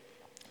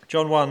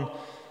John 1,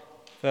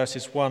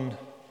 verses 1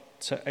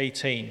 to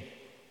 18.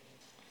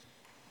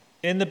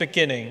 In the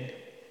beginning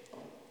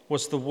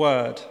was the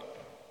Word,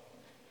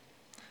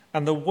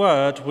 and the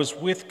Word was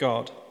with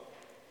God,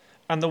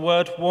 and the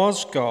Word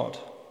was God.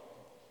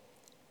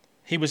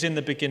 He was in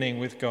the beginning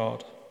with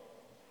God.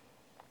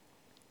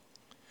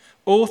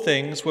 All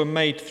things were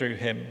made through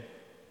him,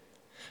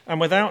 and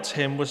without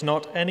him was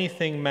not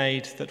anything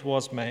made that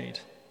was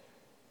made.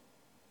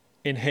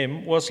 In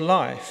him was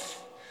life,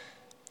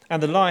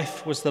 and the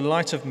life was the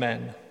light of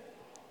men.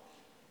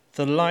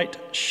 The light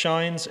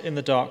shines in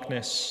the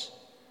darkness,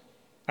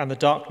 and the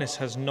darkness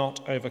has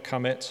not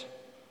overcome it.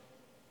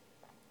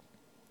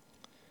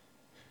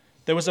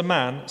 There was a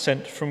man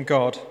sent from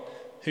God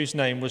whose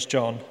name was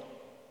John.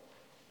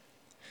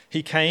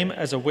 He came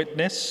as a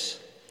witness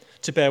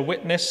to bear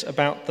witness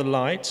about the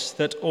light,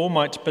 that all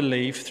might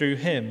believe through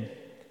him.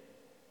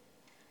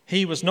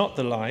 He was not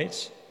the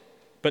light,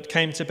 but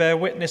came to bear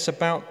witness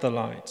about the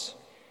light.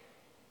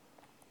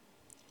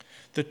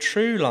 The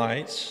true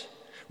light,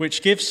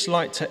 which gives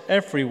light to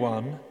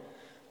everyone,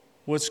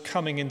 was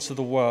coming into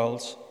the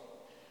world.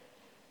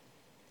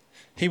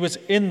 He was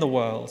in the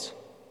world,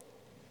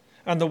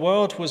 and the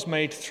world was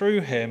made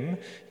through him,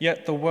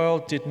 yet the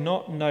world did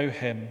not know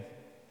him.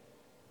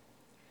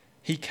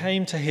 He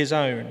came to his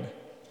own,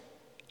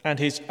 and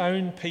his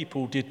own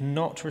people did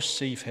not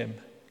receive him.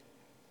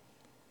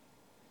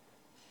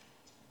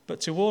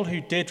 But to all who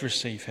did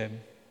receive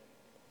him,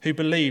 who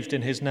believed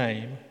in his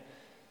name,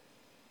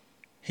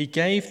 he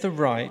gave the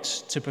right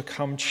to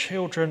become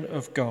children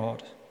of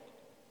God,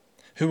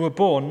 who were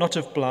born not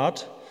of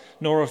blood,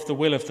 nor of the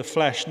will of the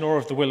flesh, nor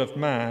of the will of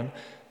man,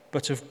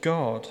 but of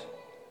God.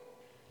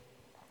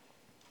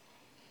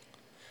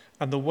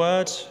 And the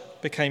Word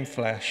became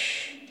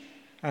flesh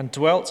and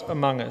dwelt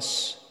among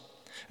us,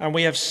 and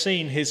we have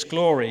seen his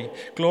glory,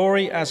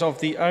 glory as of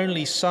the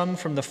only Son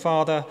from the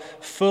Father,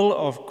 full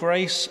of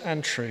grace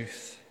and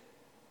truth.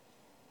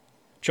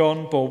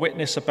 John bore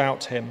witness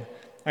about him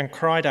and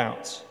cried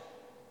out,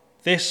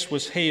 "This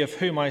was he of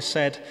whom I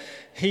said,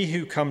 'He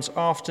who comes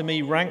after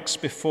me ranks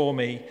before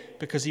me,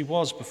 because he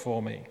was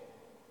before me.'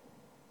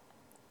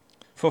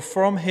 For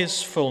from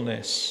his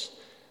fullness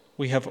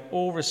we have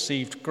all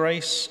received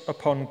grace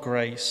upon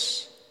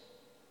grace.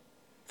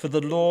 For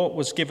the law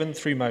was given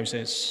through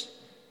Moses,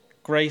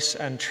 grace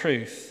and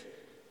truth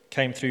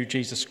came through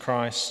Jesus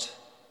Christ.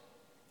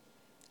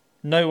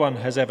 No one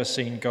has ever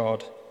seen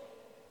God.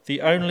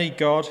 The only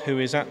God who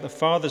is at the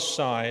Father's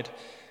side,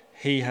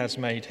 he has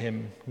made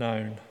him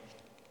known."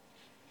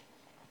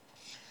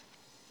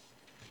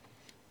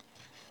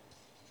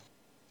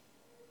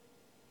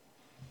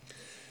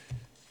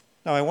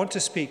 Now, I want to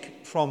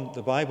speak from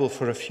the Bible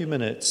for a few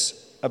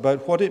minutes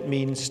about what it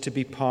means to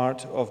be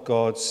part of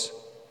God's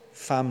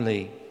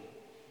family.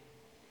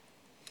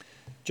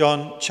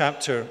 John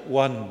chapter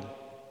 1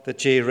 that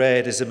Jay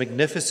read is a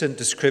magnificent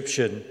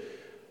description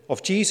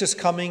of Jesus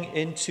coming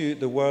into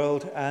the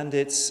world and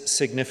its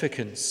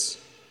significance.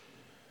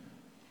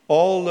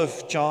 All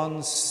of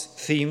John's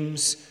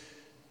themes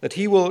that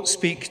he will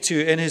speak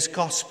to in his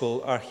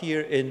gospel are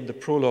here in the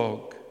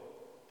prologue.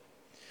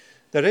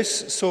 There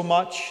is so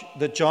much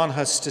that John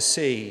has to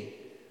say,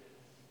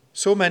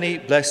 so many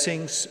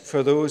blessings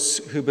for those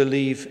who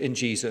believe in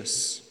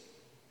Jesus.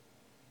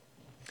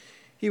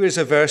 Here is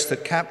a verse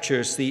that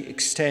captures the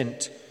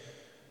extent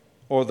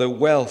or the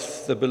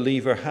wealth the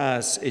believer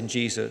has in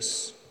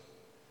Jesus.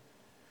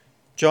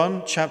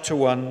 John chapter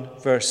 1,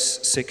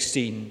 verse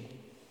 16.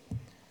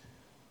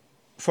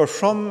 "For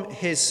from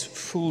his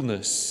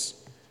fullness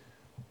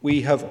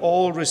we have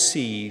all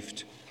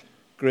received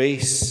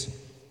grace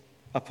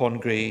upon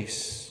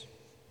grace."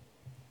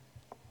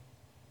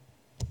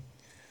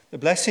 The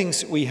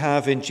blessings we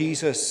have in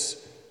Jesus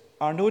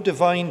are no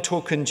divine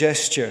token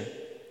gesture.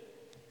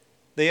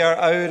 They are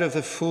out of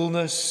the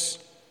fullness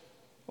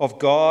of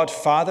God,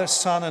 Father,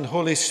 Son, and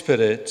Holy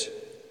Spirit.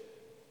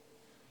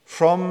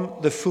 From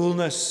the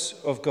fullness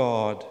of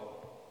God,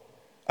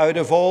 out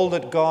of all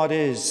that God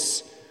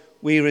is,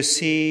 we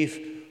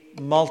receive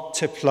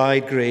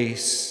multiplied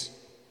grace.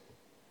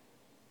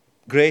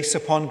 Grace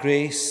upon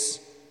grace,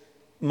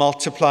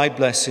 multiplied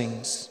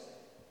blessings,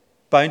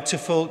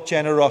 bountiful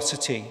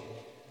generosity,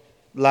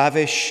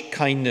 lavish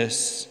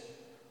kindness,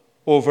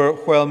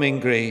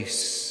 overwhelming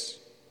grace.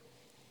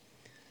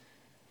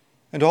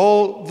 And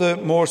all the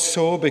more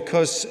so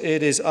because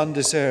it is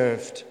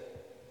undeserved.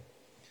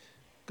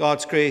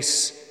 God's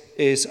grace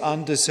is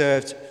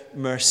undeserved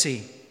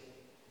mercy.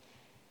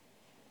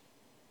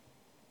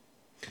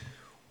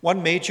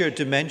 One major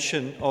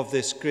dimension of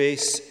this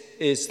grace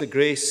is the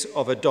grace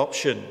of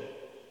adoption.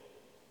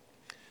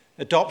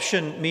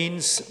 Adoption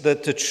means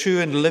that the true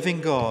and living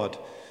God,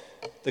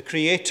 the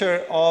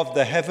creator of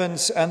the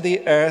heavens and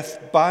the earth,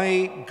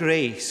 by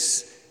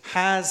grace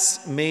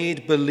has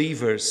made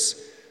believers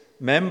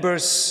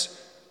members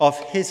of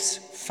his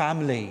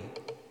family,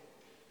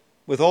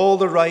 with all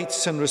the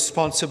rights and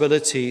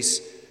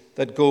responsibilities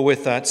that go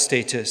with that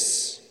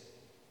status.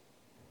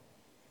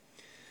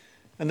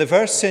 And the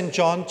verse in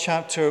John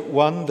chapter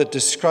 1 that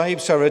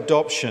describes our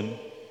adoption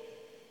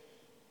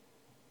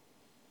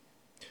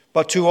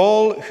But to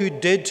all who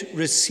did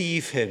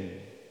receive him,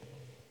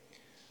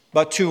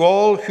 but to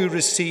all who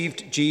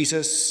received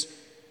Jesus,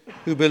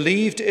 who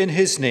believed in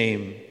his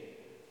name,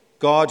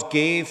 God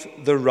gave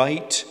the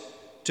right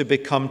to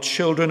become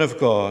children of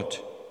God,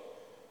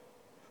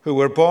 who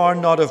were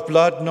born not of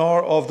blood,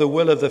 nor of the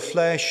will of the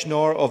flesh,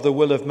 nor of the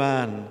will of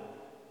man,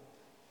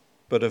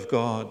 but of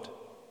God.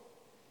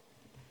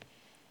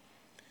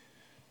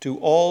 To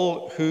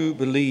all who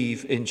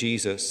believe in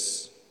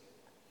Jesus,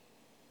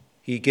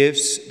 he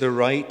gives the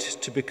right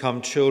to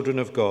become children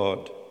of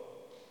God.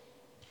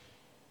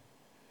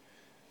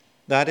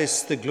 That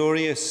is the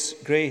glorious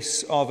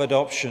grace of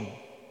adoption.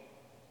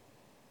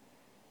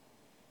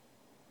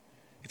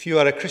 If you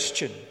are a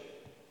Christian,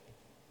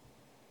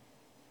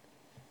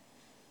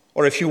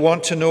 or if you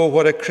want to know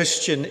what a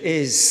Christian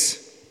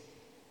is,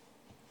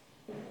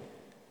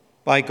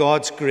 by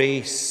God's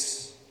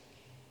grace,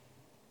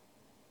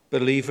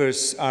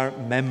 believers are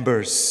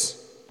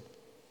members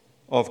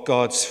of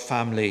God's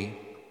family.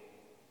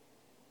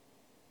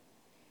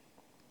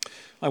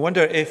 I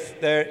wonder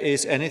if there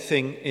is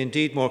anything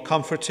indeed more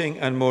comforting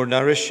and more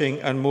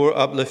nourishing and more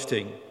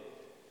uplifting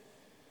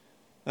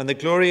than the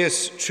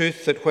glorious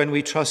truth that when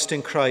we trust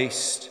in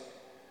Christ,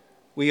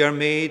 we are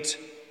made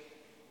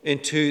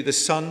into the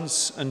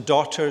sons and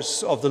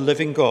daughters of the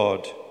living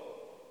God.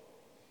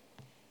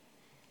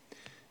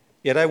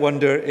 Yet I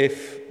wonder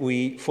if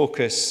we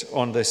focus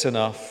on this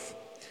enough.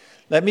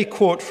 Let me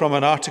quote from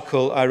an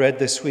article I read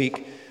this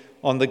week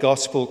on the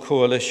Gospel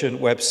Coalition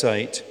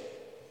website.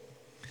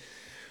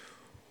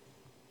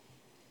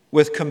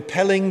 With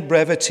compelling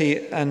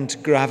brevity and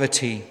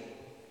gravity,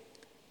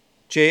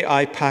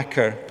 J.I.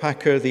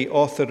 Packer, the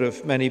author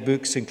of many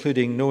books,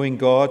 including Knowing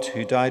God,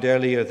 who died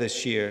earlier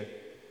this year,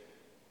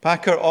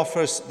 Packer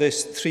offers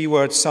this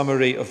three-word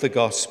summary of the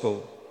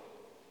gospel.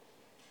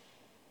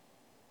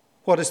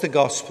 What is the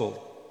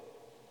gospel?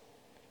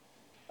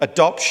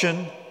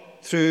 Adoption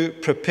through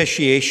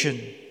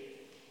propitiation.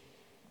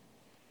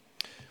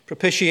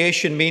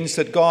 Propitiation means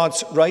that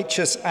God's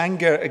righteous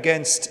anger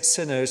against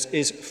sinners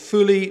is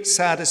fully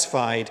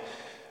satisfied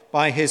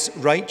by his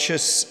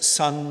righteous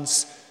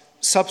Son's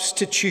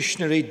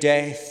substitutionary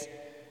death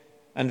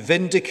and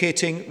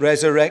vindicating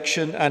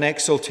resurrection and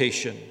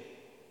exaltation.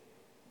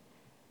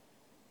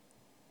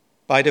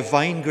 By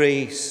divine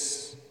grace,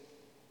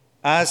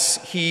 as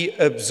he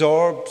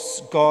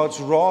absorbs God's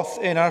wrath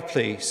in our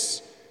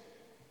place,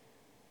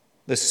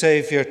 the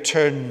Saviour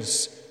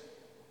turns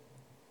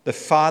the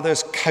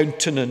Father's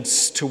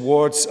countenance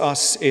towards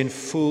us in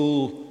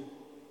full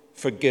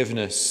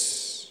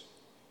forgiveness.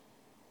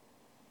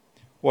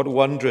 What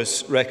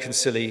wondrous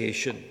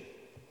reconciliation.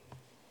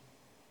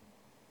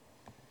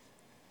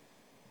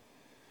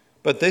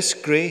 But this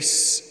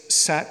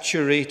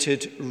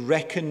grace-saturated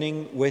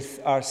reckoning with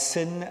our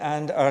sin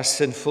and our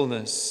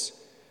sinfulness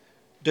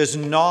does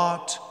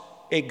not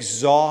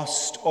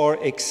exhaust or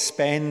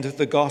expend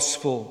the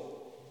gospel.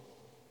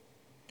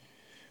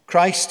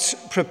 Christ's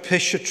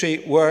propitiatory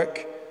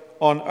work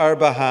on our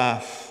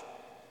behalf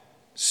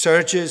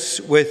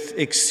surges with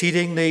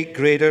exceedingly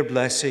greater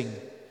blessing,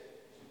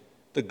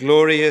 the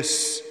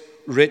glorious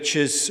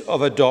riches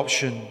of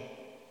adoption.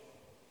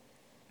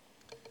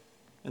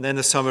 And then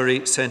the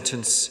summary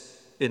sentence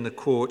in the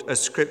quote, as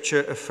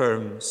Scripture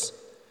affirms,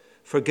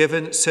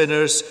 forgiven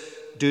sinners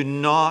do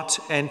not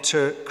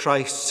enter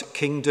Christ's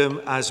kingdom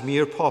as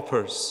mere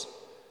paupers.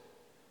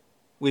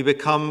 We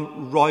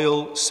become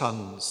royal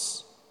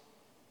sons,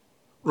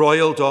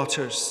 royal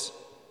daughters,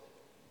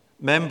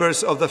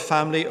 members of the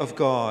family of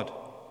God,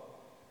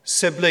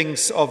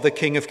 siblings of the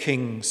King of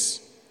Kings,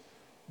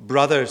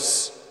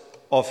 brothers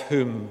of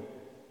whom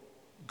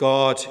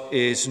God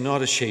is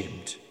not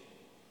ashamed.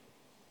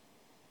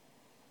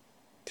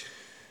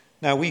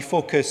 Now, we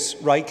focus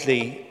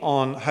rightly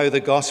on how the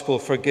gospel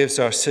forgives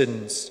our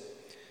sins,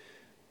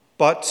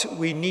 but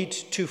we need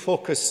to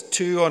focus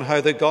too on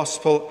how the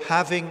gospel,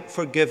 having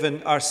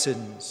forgiven our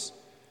sins,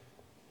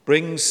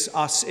 brings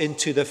us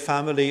into the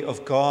family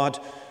of God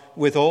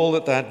with all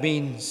that that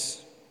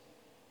means.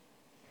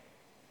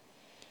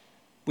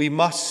 We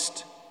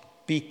must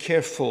be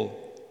careful.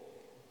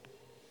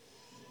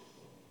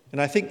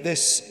 And I think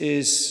this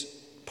is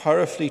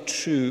powerfully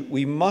true.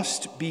 We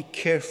must be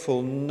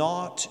careful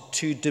not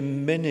to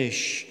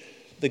diminish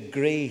the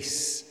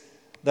grace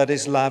that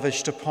is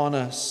lavished upon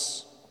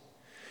us.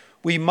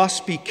 We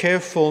must be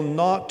careful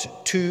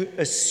not to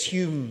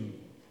assume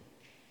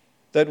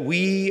that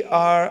we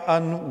are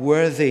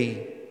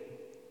unworthy.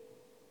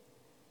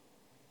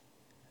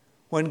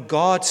 When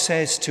God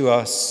says to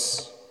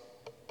us,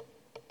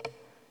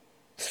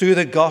 through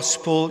the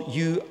gospel,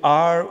 you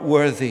are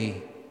worthy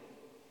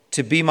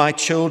to be my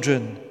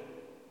children,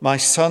 my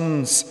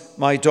sons,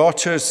 my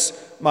daughters,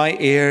 my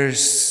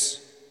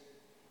heirs.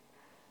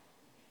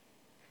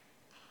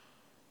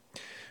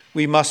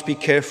 We must be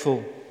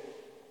careful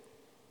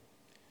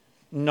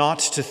not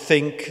to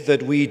think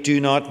that we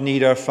do not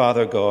need our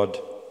Father God.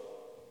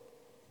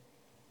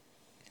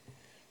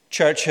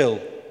 Churchill,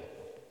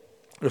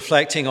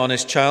 reflecting on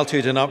his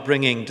childhood and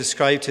upbringing,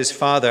 described his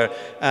father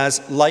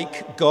as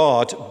like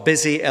God,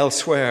 busy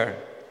elsewhere.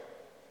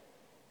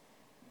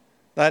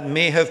 That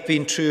may have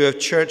been true of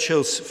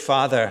Churchill's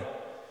father,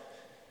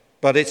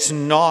 but it's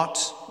not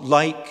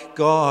like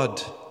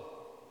God.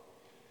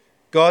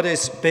 God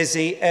is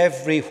busy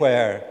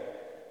everywhere,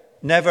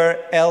 never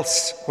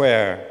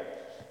elsewhere.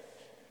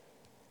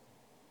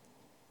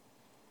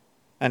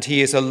 And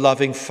he is a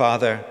loving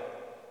Father.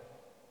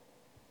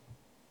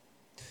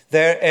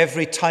 There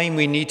every time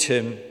we need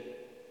him.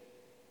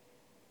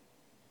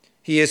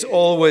 He is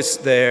always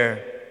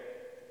there.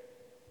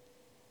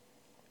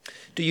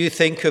 Do you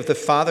think of the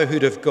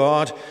fatherhood of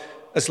God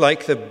as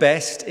like the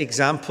best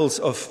examples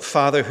of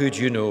fatherhood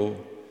you know?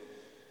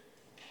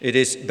 It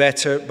is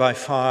better by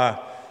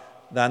far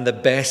than the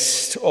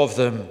best of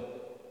them.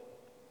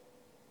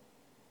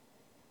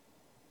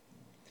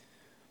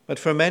 But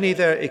for many,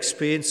 their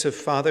experience of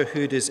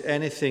fatherhood is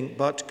anything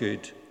but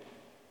good.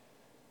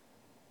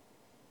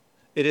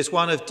 It is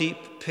one of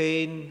deep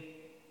pain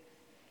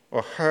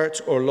or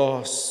hurt or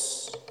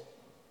loss.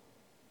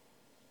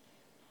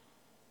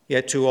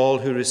 Yet to all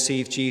who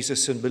receive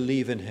Jesus and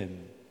believe in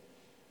him,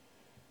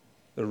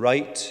 the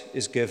right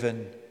is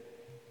given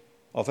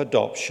of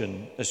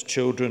adoption as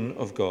children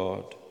of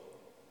God.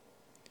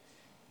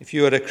 If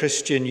you are a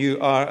Christian, you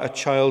are a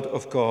child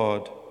of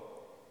God.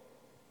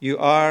 You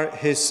are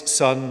his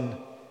son,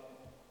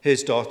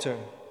 his daughter.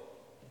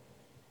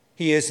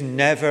 He is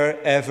never,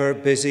 ever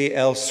busy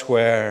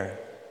elsewhere.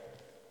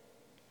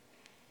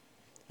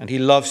 And he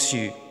loves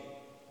you.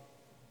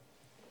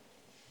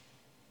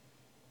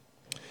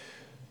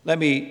 Let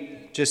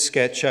me just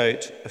sketch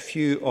out a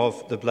few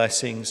of the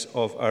blessings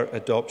of our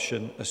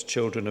adoption as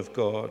children of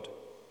God.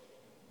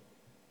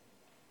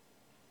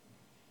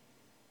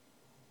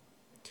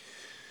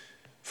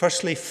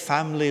 Firstly,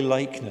 family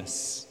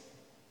likeness.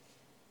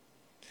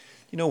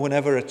 You know,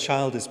 whenever a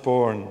child is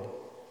born,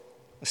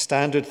 a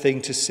standard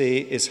thing to say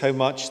is how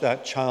much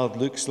that child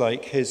looks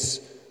like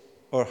his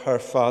or her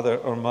father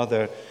or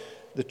mother.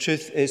 The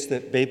truth is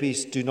that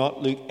babies do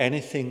not look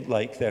anything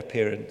like their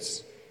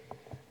parents.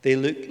 They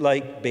look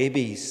like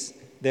babies.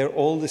 They're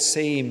all the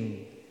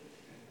same.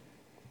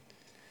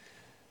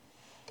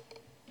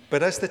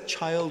 But as the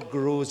child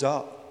grows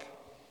up,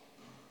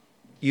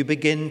 you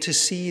begin to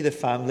see the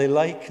family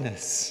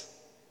likeness.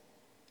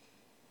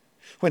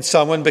 When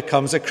someone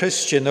becomes a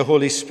Christian, the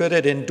Holy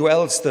Spirit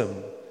indwells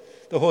them.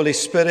 The Holy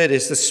Spirit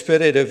is the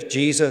Spirit of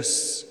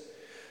Jesus.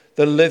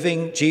 The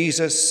living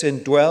Jesus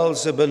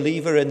indwells a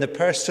believer in the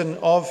person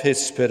of his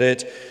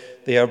Spirit.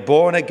 They are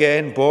born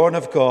again, born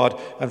of God,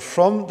 and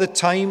from the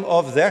time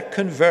of their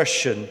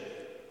conversion,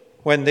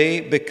 when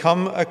they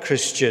become a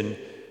Christian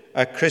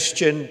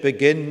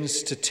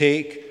begins to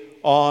take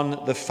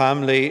on the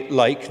family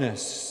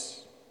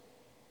likeness.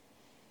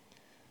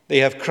 They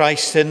have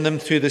Christ in them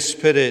through the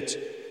Spirit,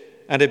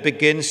 and it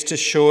begins to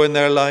show in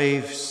their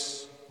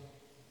lives.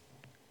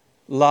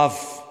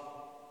 Love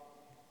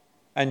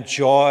and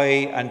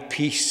joy and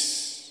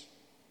peace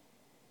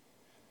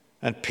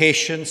and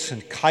patience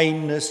and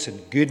kindness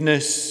and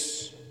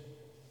goodness.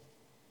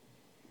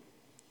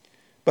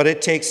 But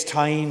it takes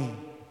time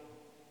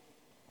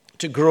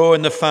to grow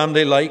in the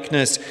family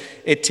likeness.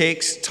 It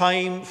takes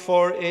time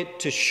for it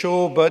to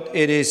show, but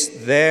it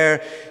is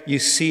there. You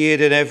see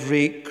it in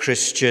every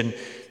Christian.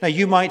 Now,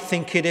 you might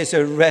think it is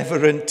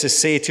irreverent to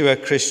say to a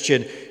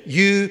Christian,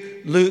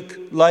 "You look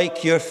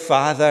like your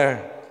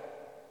father."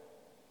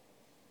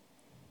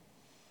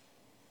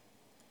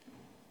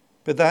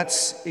 But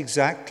that's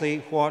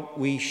exactly what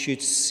we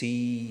should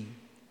see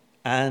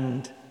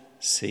and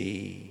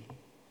say.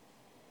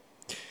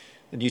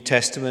 The New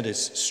Testament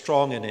is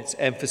strong in its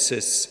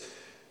emphasis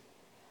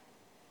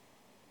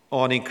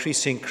on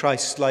increasing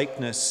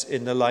Christ-likeness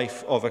in the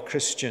life of a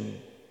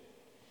Christian.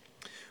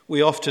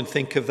 We often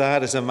think of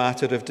that as a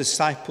matter of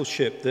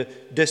discipleship, the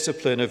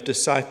discipline of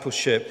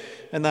discipleship.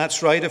 And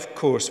that's right, of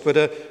course. But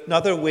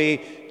another way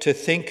to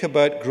think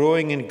about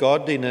growing in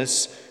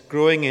godliness,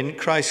 growing in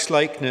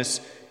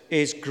Christ-likeness,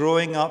 is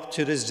growing up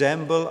to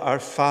resemble our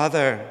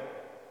Father.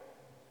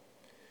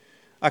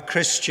 A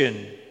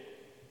Christian,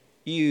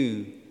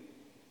 you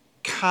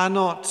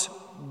cannot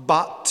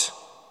but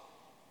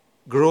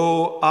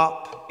grow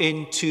up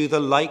into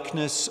the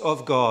likeness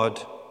of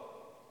God.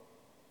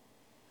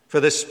 For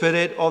the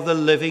Spirit of the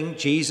living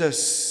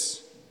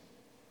Jesus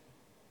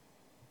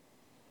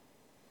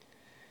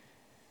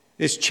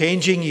is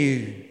changing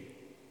you.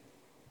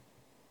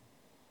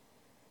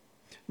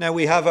 Now,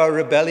 we have our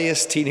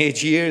rebellious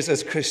teenage years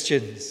as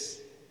Christians.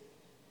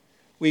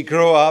 We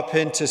grow up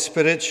into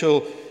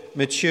spiritual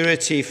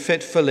maturity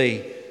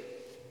fitfully,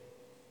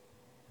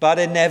 but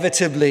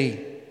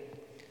inevitably,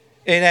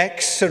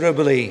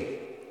 inexorably,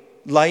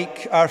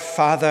 like our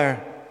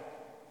Father,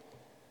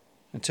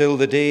 until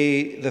the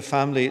day the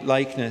family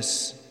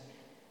likeness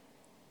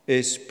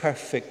is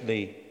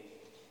perfectly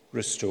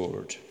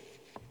restored,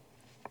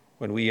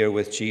 when we are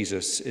with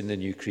Jesus in the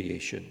new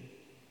creation.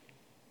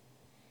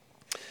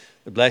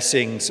 The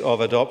blessings of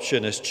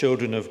adoption as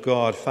children of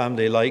God,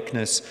 family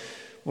likeness,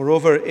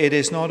 Moreover, it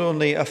is not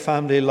only a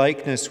family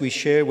likeness we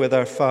share with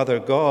our Father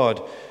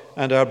God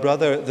and our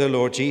brother, the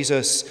Lord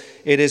Jesus,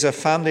 it is a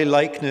family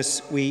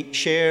likeness we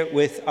share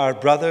with our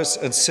brothers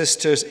and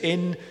sisters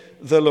in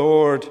the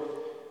Lord,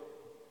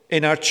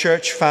 in our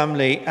church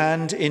family,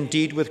 and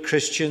indeed with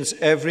Christians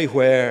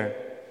everywhere.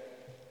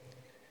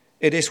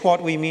 It is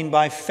what we mean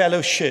by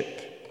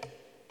fellowship,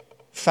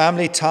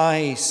 family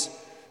ties,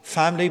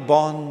 family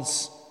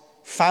bonds,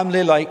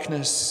 family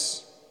likeness.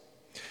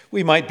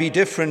 We might be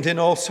different in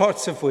all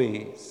sorts of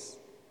ways,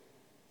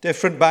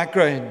 different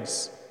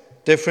backgrounds,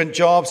 different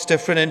jobs,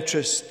 different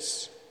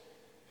interests.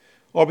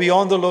 Or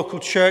beyond the local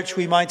church,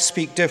 we might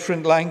speak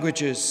different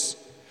languages,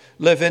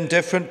 live in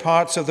different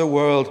parts of the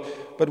world,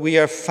 but we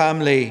are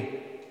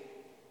family.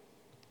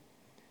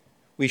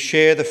 We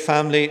share the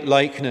family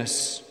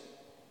likeness.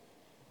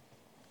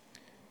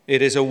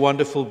 It is a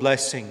wonderful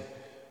blessing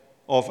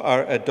of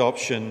our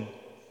adoption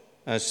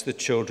as the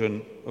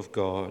children of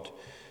God.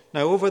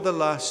 Now, over the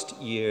last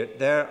year,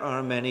 there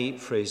are many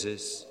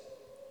phrases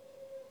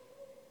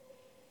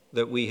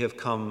that we have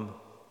come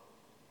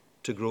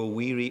to grow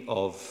weary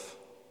of.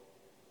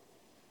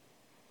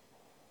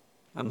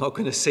 I'm not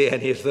going to say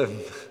any of them.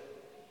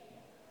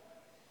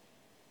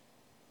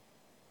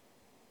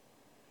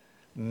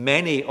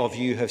 Many of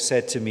you have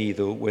said to me,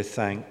 though, with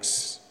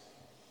thanks,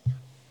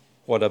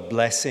 what a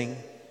blessing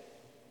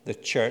the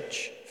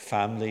church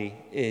family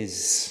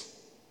is.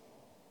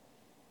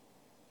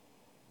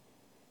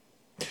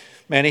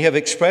 Many have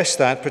expressed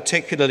that,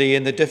 particularly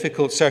in the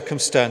difficult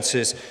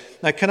circumstances.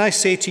 Now, can I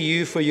say to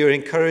you, for your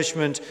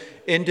encouragement,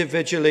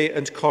 individually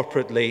and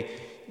corporately,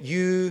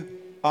 you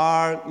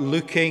are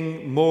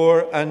looking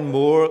more and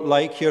more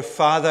like your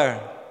Father.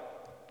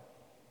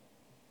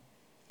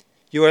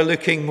 You are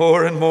looking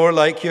more and more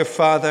like your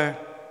Father.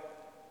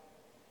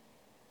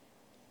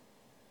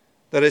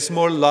 There is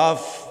more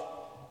love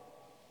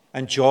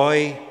and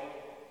joy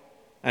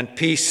and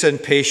peace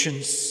and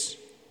patience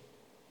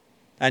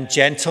and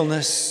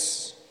gentleness.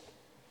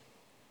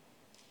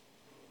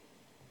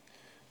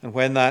 And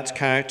when that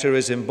character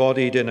is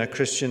embodied in a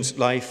Christian's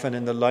life and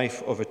in the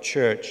life of a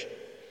church,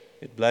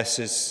 it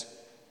blesses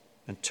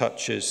and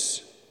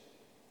touches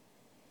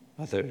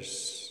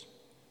others.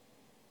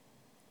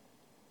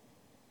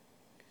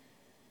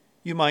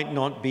 You might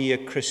not be a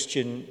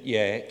Christian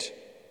yet,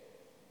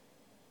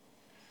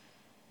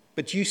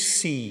 but you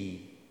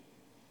see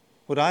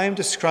what I am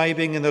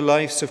describing in the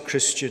lives of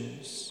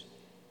Christians.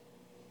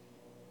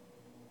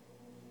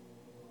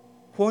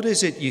 What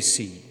is it you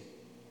see?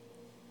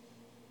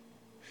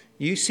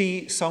 You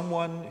see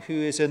someone who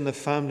is in the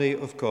family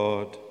of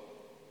God.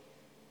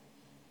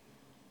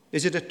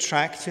 Is it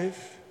attractive?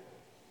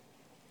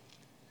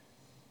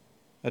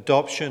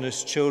 Adoption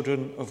as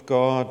children of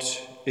God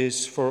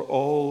is for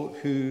all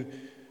who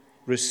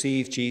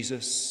receive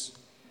Jesus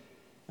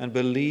and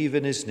believe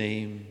in his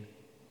name.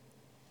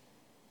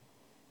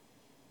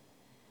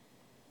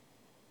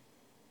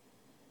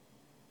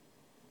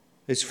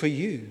 It's for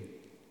you,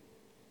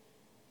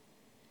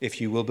 if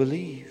you will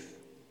believe.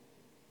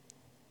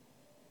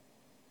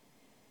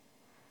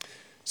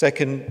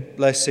 Second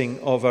blessing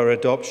of our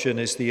adoption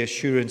is the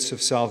assurance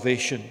of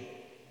salvation.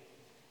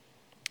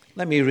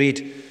 Let me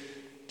read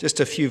just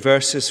a few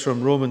verses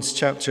from Romans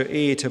chapter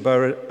 8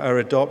 about our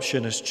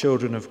adoption as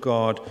children of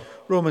God.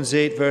 Romans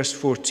 8, verse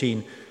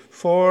 14.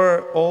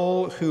 For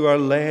all who are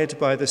led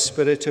by the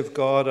Spirit of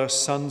God are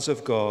sons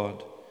of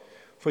God.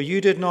 For you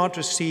did not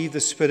receive the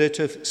spirit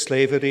of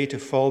slavery to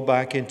fall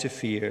back into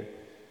fear,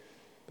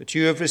 but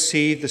you have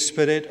received the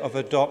spirit of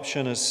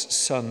adoption as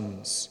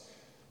sons,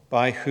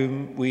 by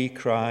whom we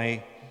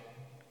cry,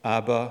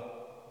 Abba,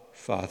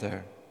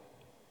 Father.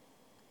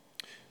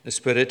 The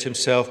Spirit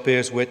himself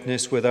bears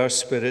witness with our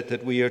spirit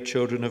that we are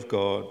children of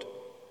God.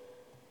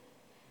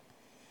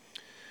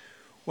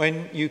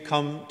 When you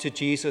come to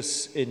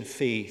Jesus in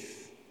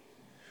faith,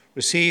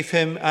 receive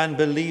him and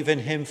believe in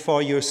him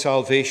for your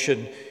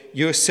salvation,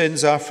 your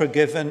sins are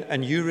forgiven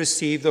and you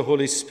receive the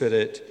Holy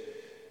Spirit,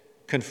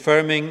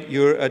 confirming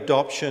your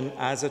adoption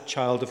as a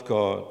child of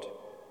God.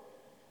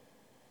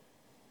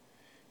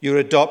 Your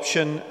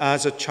adoption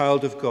as a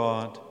child of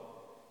God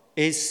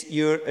is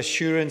your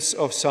assurance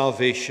of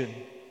salvation,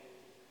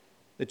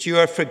 that you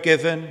are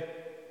forgiven,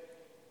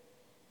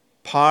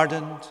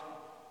 pardoned,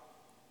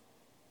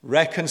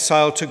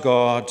 reconciled to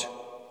God.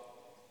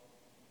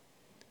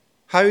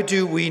 How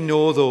do we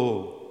know,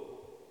 though,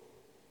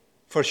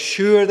 for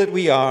sure that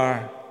we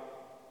are?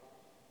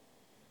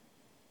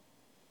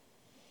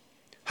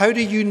 How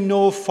do you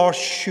know for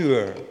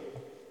sure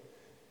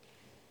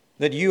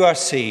that you are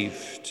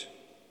saved?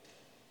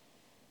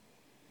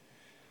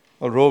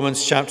 Well,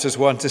 Romans chapters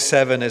 1 to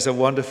 7 is a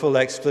wonderful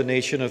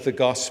explanation of the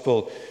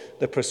gospel,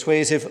 the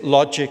persuasive,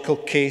 logical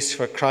case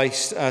for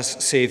Christ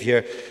as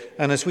Savior.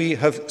 And as we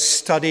have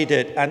studied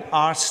it and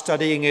are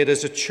studying it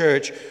as a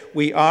church,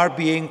 we are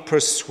being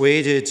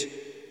persuaded.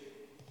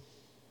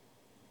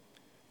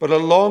 But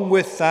along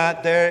with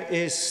that, there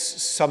is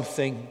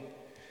something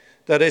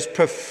that is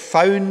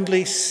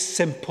profoundly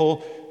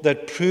simple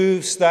that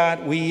proves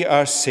that we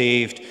are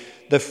saved.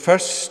 The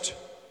first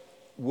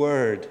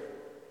word.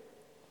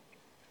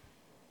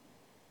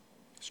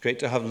 It's great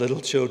to have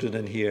little children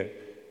in here.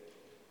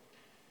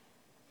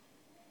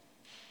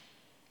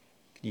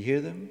 Can you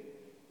hear them?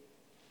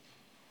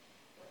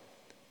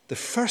 The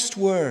first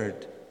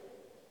word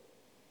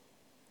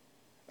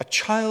a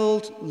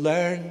child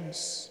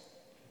learns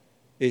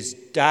is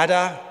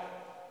dada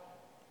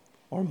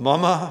or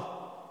mama,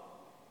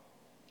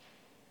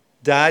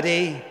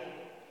 daddy,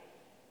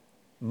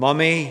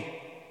 mummy.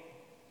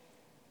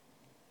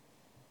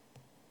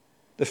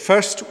 The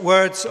first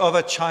words of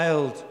a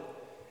child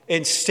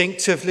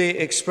instinctively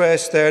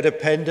express their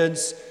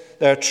dependence,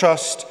 their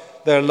trust,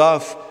 their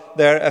love,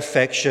 their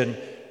affection.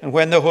 And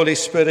when the Holy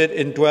Spirit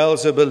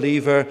indwells a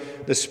believer,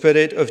 the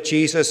Spirit of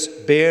Jesus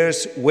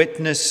bears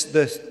witness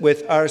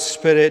with our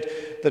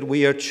spirit that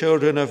we are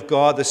children of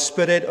God. The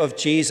Spirit of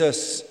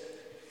Jesus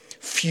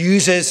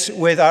fuses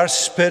with our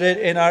spirit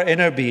in our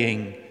inner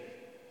being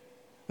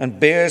and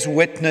bears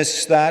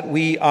witness that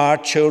we are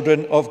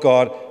children of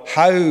God.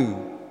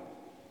 How?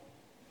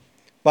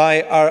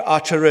 By our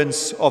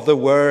utterance of the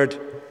word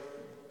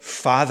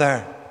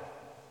Father,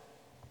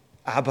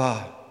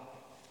 Abba,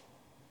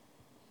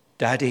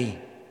 Daddy.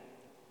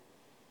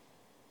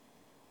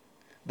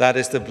 That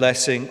is the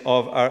blessing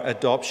of our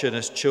adoption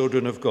as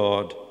children of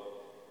God,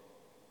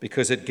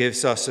 because it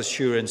gives us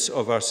assurance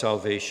of our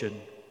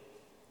salvation.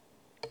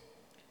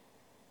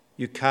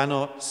 You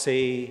cannot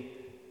say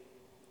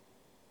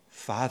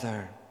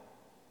Father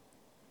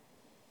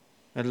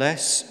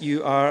unless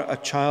you are a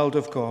child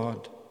of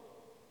God.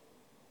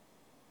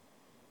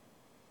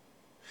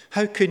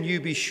 How can you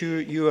be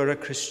sure you are a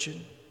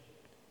Christian?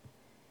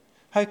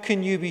 How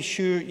can you be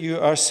sure you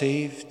are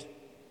saved?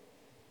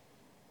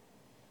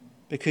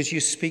 Because you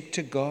speak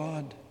to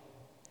God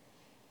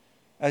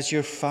as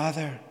your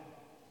Father.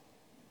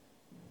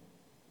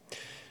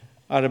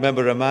 I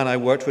remember a man I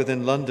worked with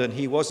in London.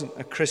 He wasn't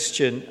a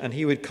Christian, and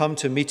he would come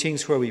to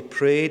meetings where we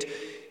prayed.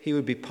 He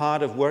would be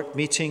part of work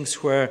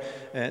meetings where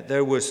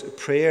there was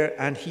prayer,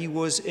 and he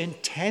was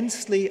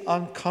intensely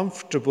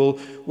uncomfortable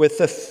with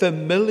the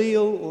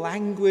familial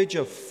language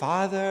of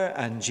Father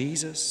and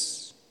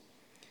Jesus.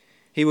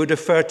 He would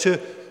refer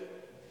to,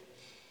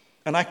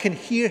 and I can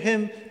hear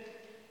him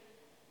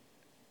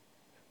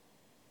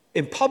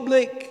in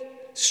public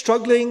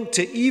struggling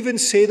to even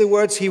say the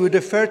words, he would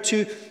refer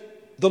to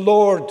the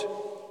Lord,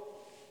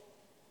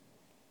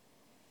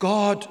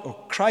 God or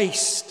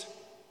Christ,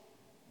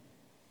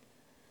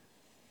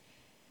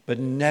 but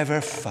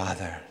never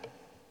Father,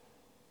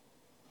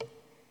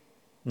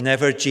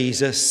 never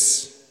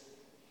Jesus.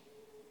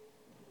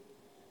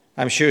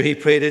 I'm sure he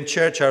prayed in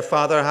church, Our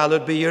Father,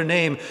 hallowed be your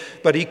name,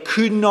 but he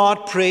could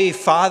not pray,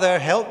 Father,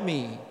 help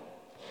me.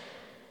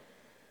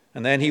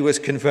 And then he was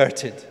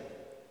converted.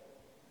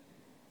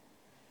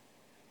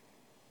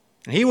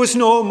 He was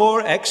no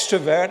more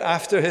extrovert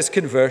after his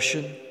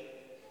conversion.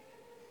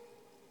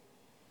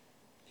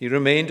 He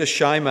remained a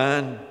shy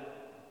man.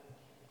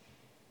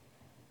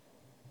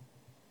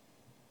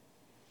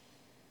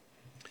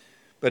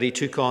 But he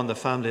took on the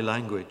family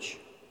language.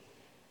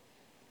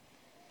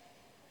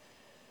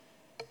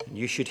 And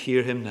you should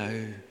hear him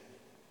now.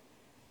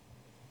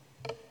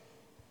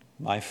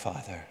 My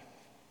Father,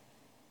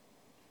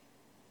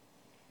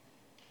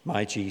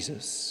 my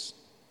Jesus.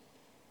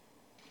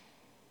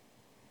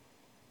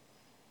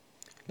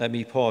 Let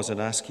me pause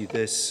and ask you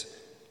this.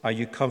 Are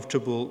you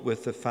comfortable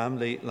with the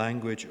family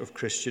language of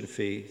Christian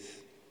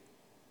faith?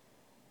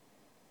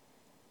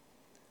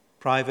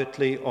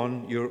 Privately,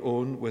 on your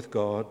own with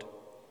God?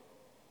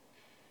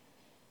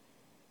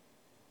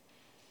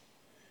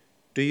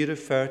 Do you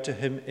refer to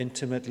him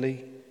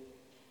intimately,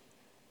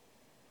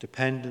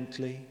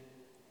 dependently,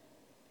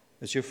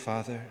 as your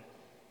Father?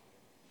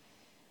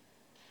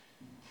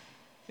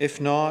 If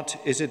not,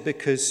 is it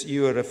because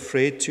you are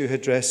afraid to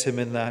address him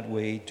in that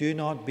way? Do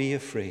not be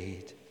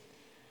afraid.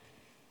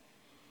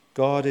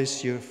 God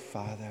is your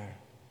Father.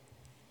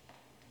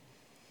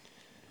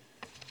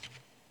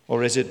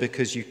 Or is it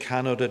because you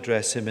cannot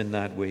address him in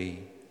that way?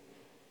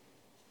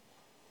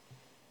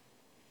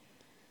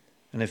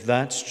 And if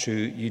that's true,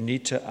 you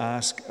need to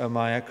ask, am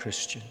I a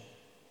Christian?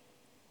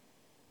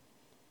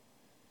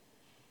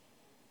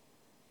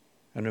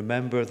 And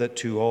remember that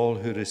to all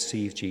who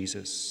receive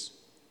Jesus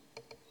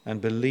and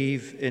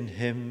believe in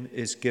him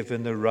is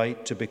given the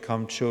right to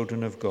become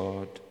children of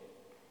God.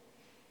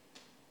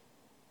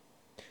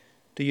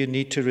 Do you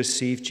need to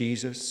receive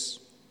Jesus?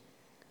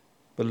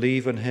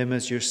 Believe in him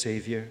as your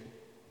Savior?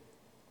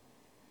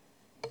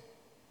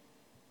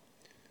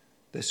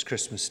 This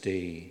Christmas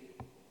Day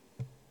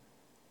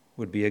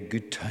would be a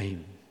good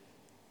time.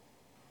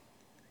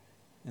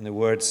 In the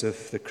words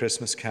of the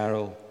Christmas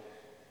carol,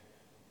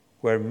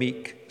 where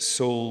meek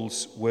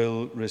souls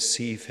will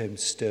receive him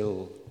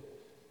still,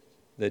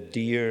 the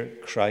dear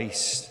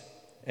Christ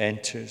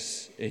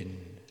enters in.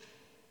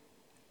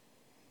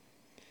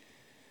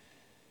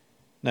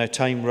 Now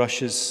time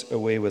rushes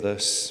away with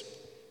us.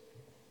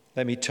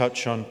 Let me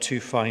touch on two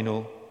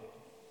final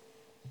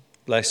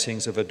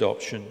blessings of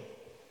adoption.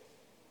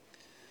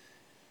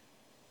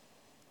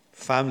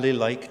 Family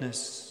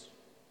likeness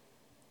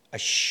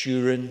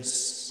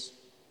assurance,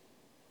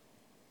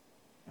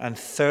 and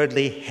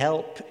thirdly,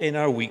 help in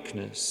our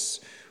weakness.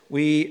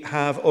 We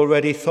have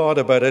already thought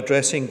about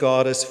addressing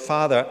God as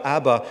Father,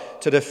 Abba.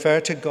 To refer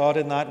to God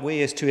in that way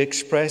is to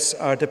express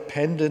our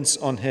dependence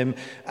on him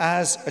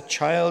as a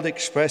child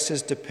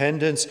expresses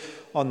dependence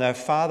on their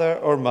father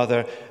or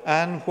mother,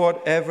 and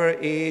whatever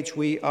age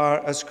we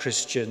are as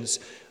Christians.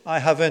 I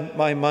have in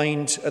my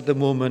mind at the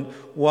moment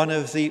one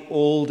of the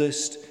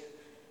oldest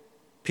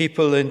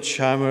people in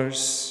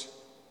Chalmers.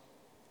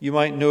 You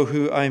might know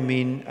who I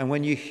mean, and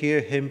when you hear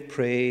him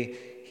pray,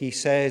 he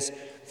says,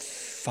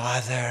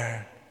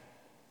 Father,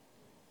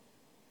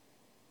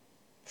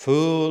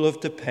 full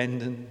of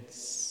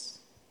dependence.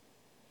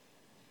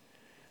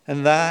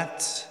 And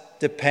that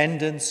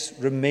dependence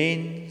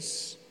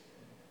remains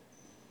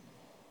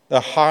the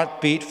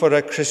heartbeat for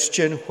a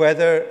Christian,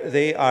 whether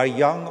they are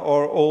young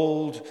or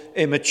old,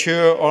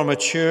 immature or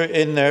mature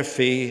in their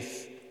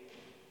faith.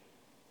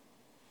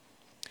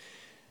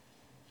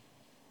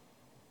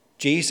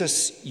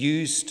 Jesus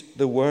used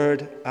the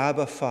word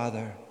Abba,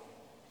 Father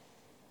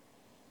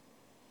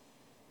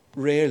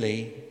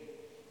rarely,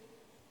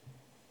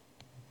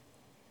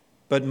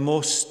 but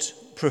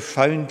most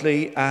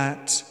profoundly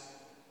at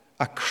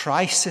a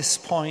crisis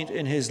point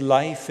in his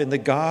life in the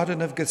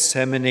Garden of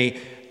Gethsemane.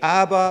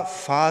 Abba,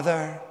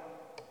 Father,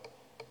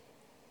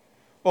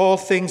 all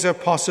things are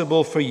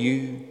possible for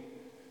you.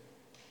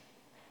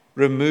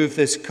 Remove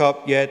this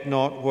cup, yet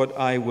not what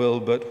I will,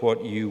 but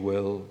what you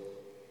will.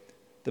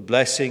 The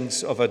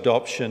blessings of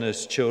adoption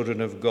as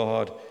children of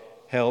God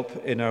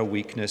help in our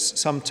weakness.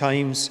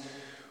 Sometimes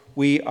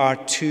we are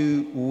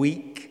too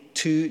weak,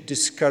 too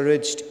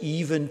discouraged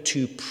even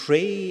to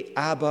pray,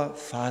 Abba,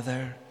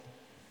 Father.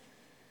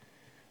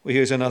 Well,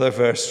 here's another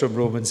verse from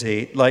Romans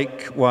 8.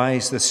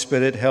 Likewise, the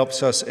Spirit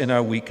helps us in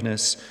our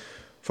weakness,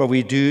 for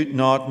we do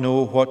not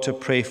know what to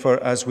pray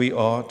for as we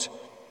ought,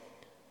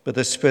 but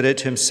the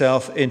Spirit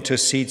himself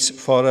intercedes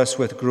for us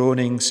with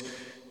groanings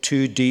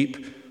too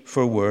deep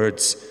for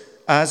words.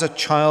 As a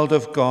child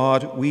of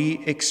God,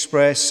 we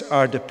express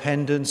our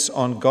dependence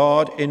on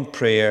God in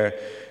prayer.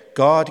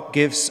 God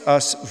gives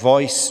us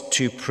voice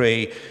to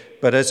pray.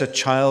 But as a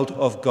child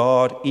of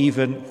God,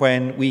 even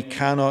when we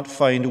cannot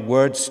find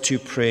words to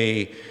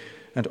pray,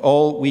 and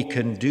all we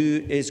can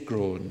do is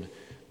groan,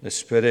 the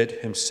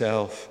Spirit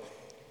himself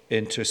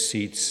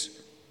intercedes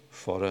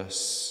for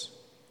us.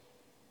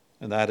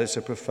 And that is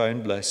a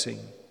profound blessing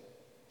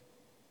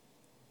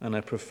and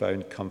a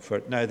profound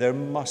comfort. Now, there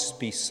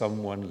must be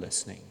someone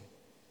listening,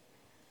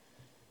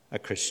 a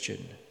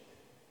Christian,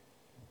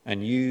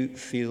 and you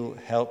feel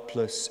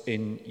helpless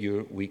in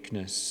your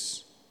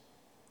weakness,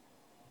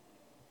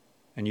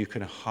 and you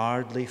can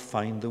hardly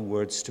find the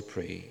words to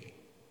pray.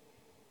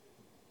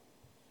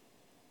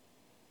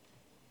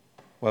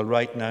 Well,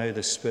 right now,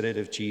 the Spirit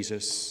of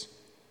Jesus,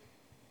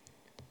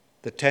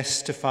 that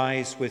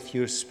testifies with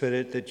your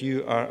spirit that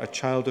you are a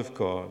child of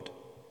God,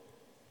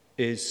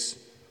 is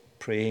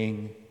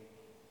praying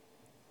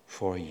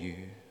for you.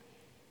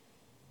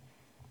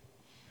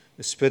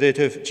 The Spirit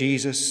of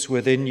Jesus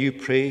within you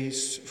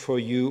prays for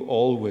you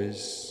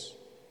always.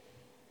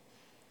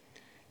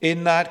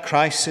 In that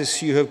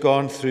crisis you have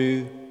gone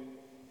through,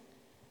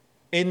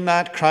 in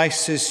that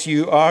crisis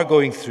you are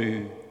going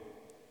through,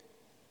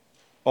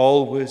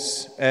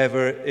 always,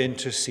 ever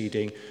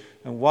interceding.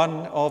 And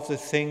one of the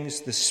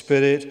things the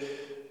Spirit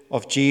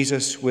of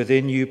Jesus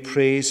within you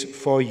prays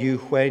for you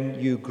when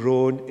you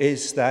groan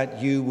is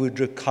that you would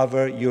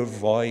recover your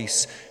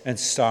voice and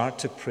start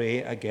to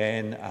pray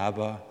again,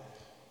 Abba,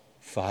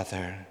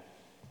 Father.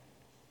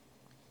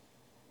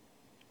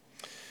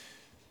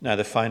 Now,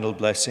 the final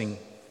blessing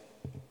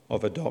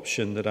of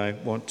adoption that I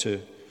want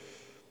to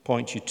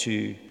point you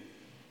to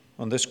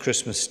on this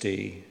Christmas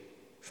day: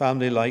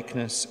 family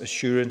likeness,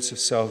 assurance of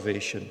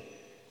salvation,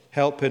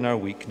 help in our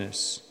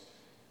weakness,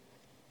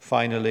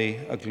 finally,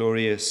 a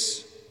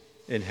glorious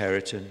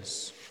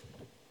inheritance.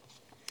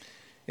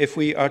 If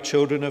we are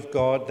children of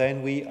God,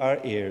 then we are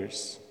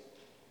heirs,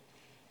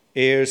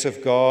 heirs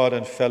of God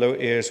and fellow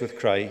heirs with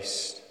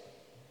Christ,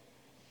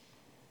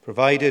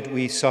 provided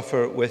we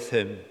suffer with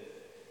him,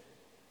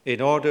 in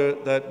order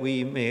that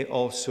we may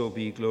also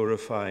be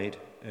glorified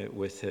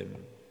with him.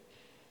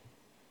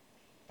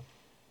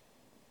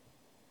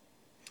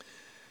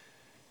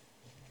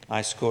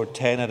 I scored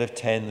 10 out of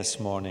 10 this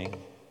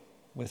morning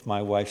with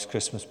my wife's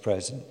Christmas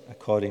present,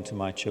 according to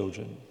my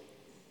children.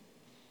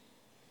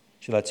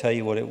 Shall I tell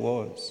you what it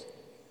was?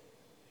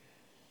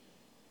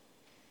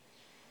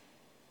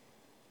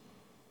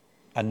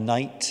 A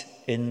night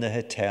in the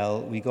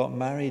hotel we got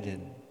married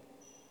in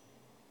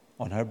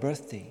on her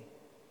birthday.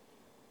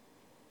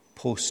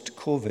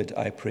 Post-COVID,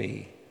 I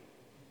pray.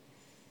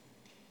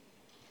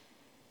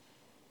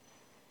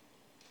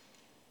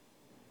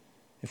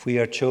 If we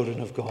are children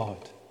of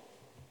God,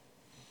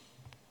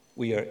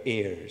 we are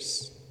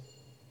heirs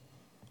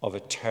of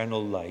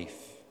eternal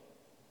life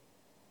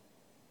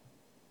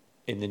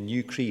in the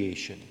new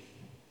creation,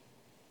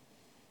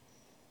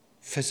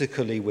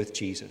 physically with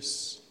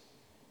Jesus.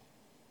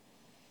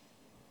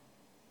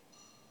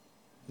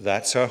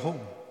 That's our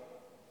home.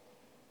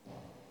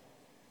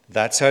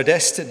 That's our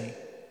destiny.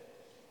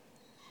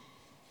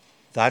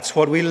 That's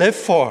what we live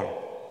for.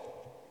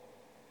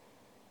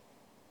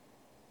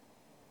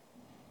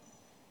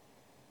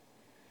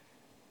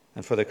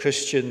 And for the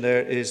Christian,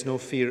 there is no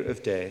fear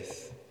of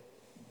death.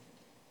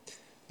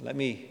 Let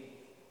me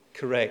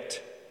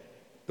correct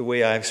the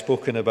way I've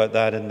spoken about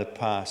that in the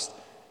past.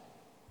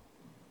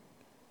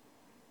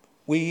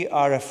 We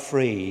are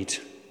afraid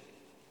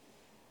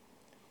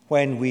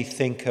when we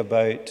think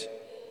about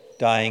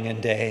dying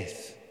and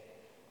death.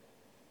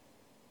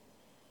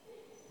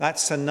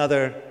 That's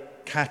another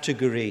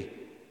category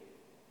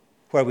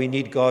where we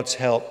need God's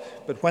help.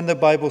 But when the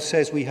Bible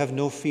says we have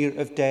no fear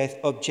of death,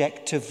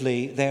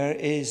 objectively, there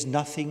is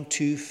nothing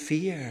to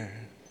fear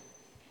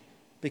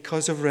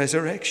because of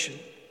resurrection.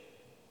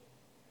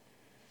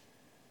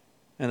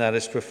 And that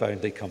is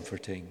profoundly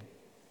comforting.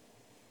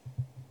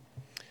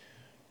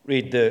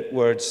 Read the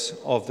words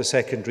of the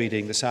second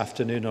reading this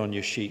afternoon on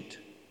your sheet.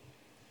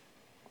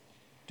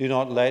 Do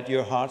not let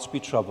your hearts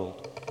be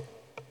troubled.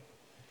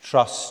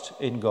 Trust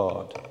in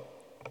God.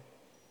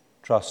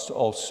 Trust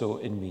also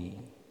in me.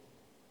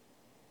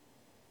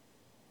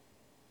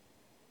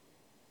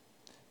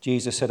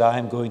 Jesus said, I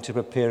am going to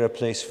prepare a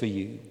place for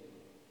you,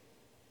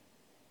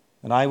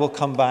 and I will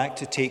come back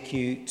to take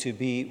you to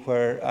be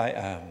where I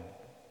am.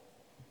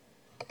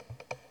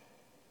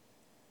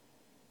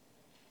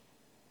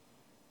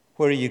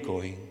 Where are you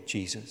going,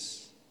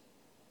 Jesus?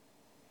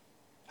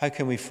 How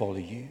can we follow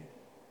you?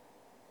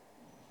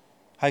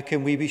 How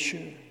can we be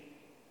sure?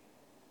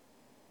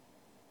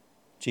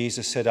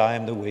 Jesus said, I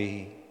am the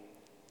way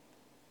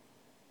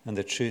and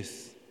the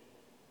truth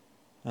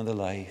and the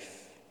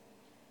life.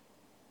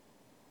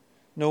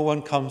 No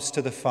one comes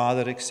to the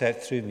Father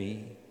except through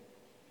me.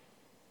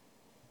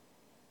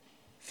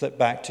 Flip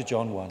back to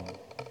John 1.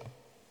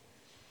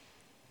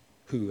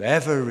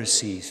 Whoever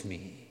receives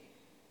me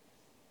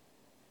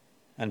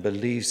and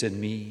believes in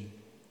me,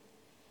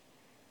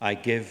 I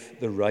give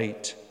the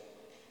right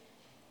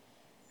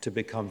to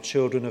become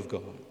children of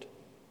God.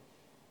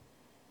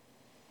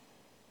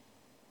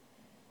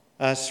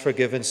 As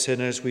forgiven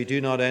sinners, we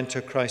do not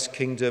enter Christ's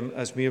kingdom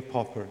as mere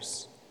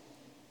paupers.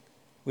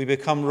 We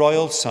become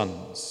royal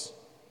sons,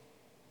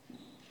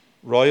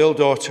 royal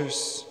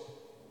daughters,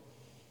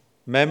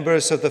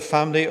 members of the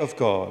family of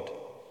God,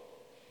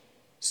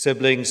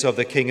 siblings of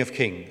the King of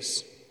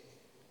Kings,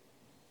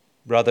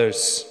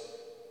 brothers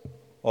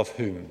of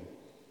whom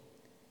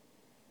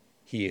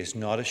he is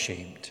not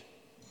ashamed.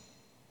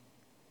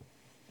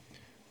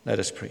 Let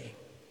us pray.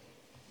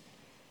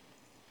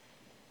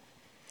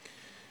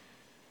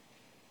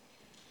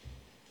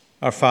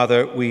 Our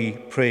Father, we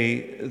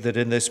pray that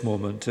in this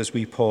moment, as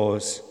we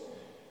pause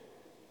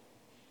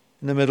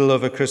in the middle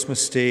of a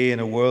Christmas day in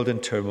a world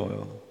in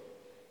turmoil,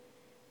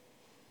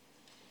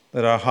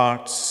 that our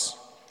hearts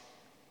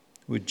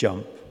would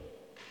jump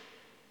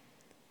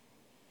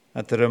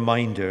at the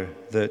reminder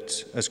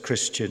that as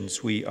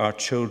Christians we are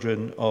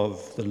children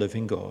of the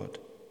living God,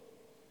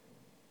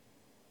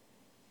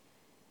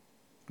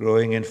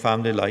 growing in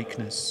family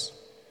likeness,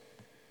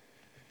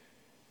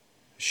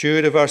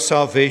 assured of our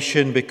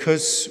salvation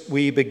because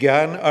we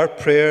began our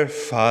prayer,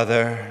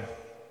 Father,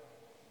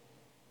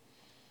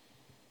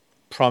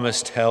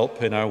 promised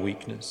help in our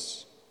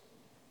weakness,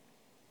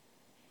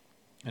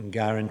 and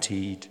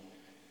guaranteed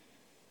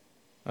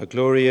a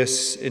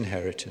glorious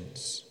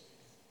inheritance.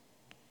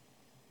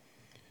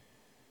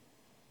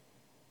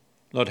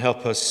 Lord,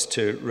 help us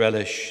to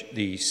relish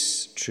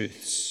these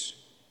truths.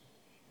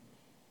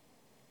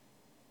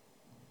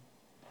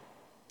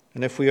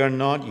 And if we are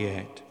not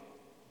yet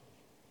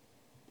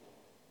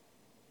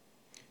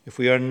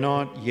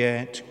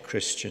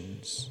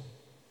Christians,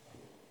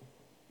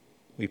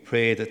 we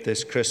pray that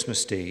this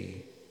Christmas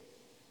day,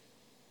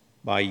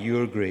 by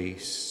your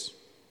grace,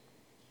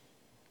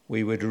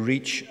 we would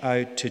reach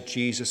out to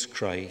Jesus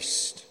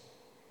Christ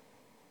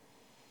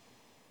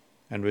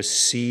and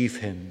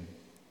receive him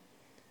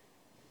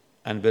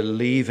and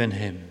believe in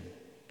him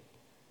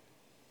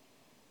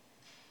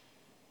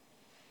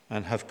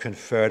and have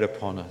conferred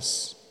upon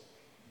us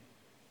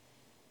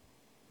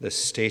the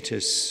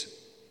status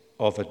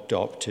of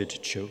adopted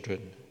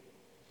children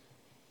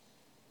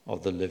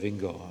of the living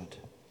God.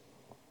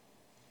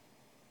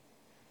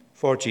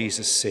 For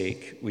Jesus'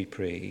 sake, we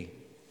pray.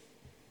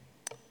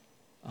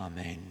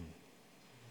 Amen.